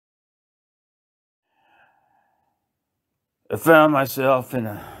I found myself in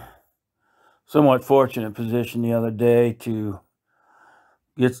a somewhat fortunate position the other day to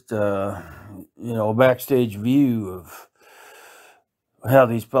get a backstage view of how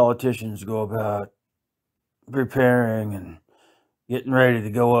these politicians go about preparing and getting ready to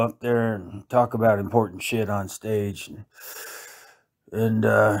go up there and talk about important shit on stage.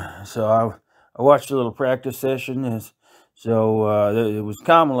 So I watched a little practice session. It was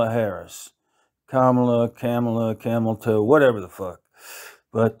Kamala Harris. Kamala, camel toe, whatever the fuck.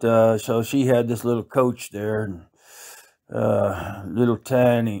 But so she had this little coach there, and little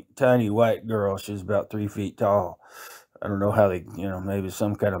tiny white girl. She's about 3 feet tall. I don't know how they, maybe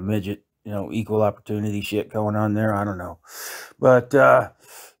some kind of midget, equal opportunity shit going on there. I don't know. But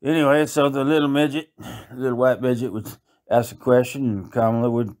anyway, so the little white midget would ask a question, and Kamala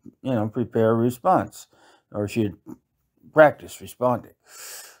would, prepare a response, or she'd practice responding.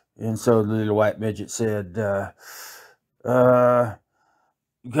 And so the little white midget said, Kamala,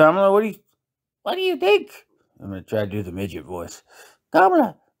 what do you think? I'm going to try to do the midget voice.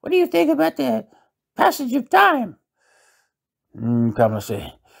 Kamala, what do you think about the passage of time? Kamala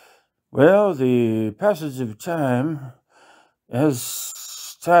say, well, the passage of time,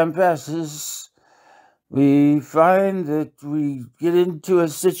 as time passes, we find that we get into a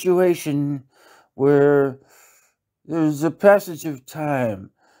situation where there's a passage of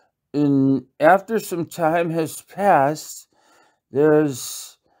time. And after some time has passed,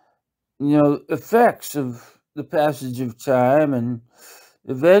 there's, effects of the passage of time. And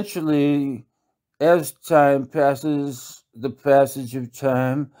eventually, as time passes, the passage of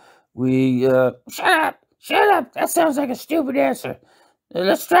time, we, shut up. That sounds like a stupid answer.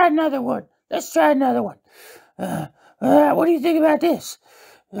 Let's try another one. What do you think about this?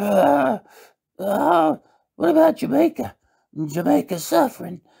 What about Jamaica? Jamaica's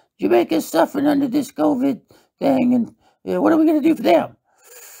suffering under this COVID thing, and what are we going to do for them?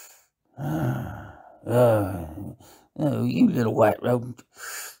 You little white rodent.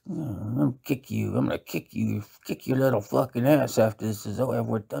 I'm going to kick you. Kick your little fucking ass after this is over.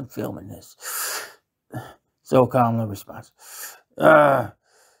 We're done filming this. So Kamala responds,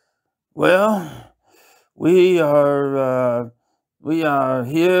 well, we are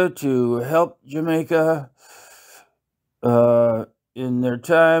here to help Jamaica in their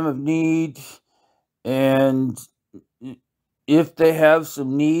time of need, and if they have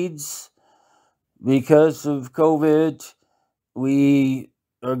some needs because of COVID, we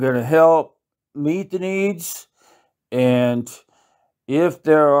are going to help meet the needs. And if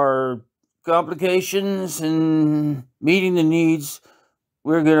there are complications in meeting the needs,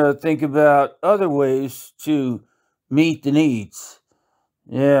 we're going to think about other ways to meet the needs.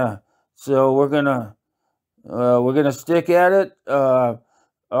 Yeah. So we're going to stick at it.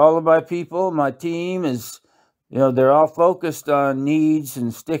 All of my people, my team is, they're all focused on needs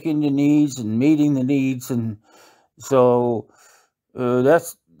and sticking to needs and meeting the needs. And so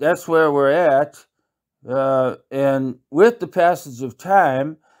that's where we're at. And with the passage of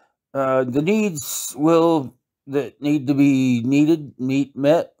time, the needs that need to be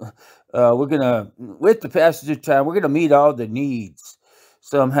met. With the passage of time, we're gonna meet all the needs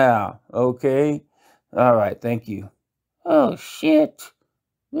somehow. Okay. All right. Thank you. Oh shit!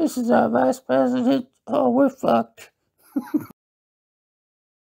 This is our vice president. Oh, we're fucked.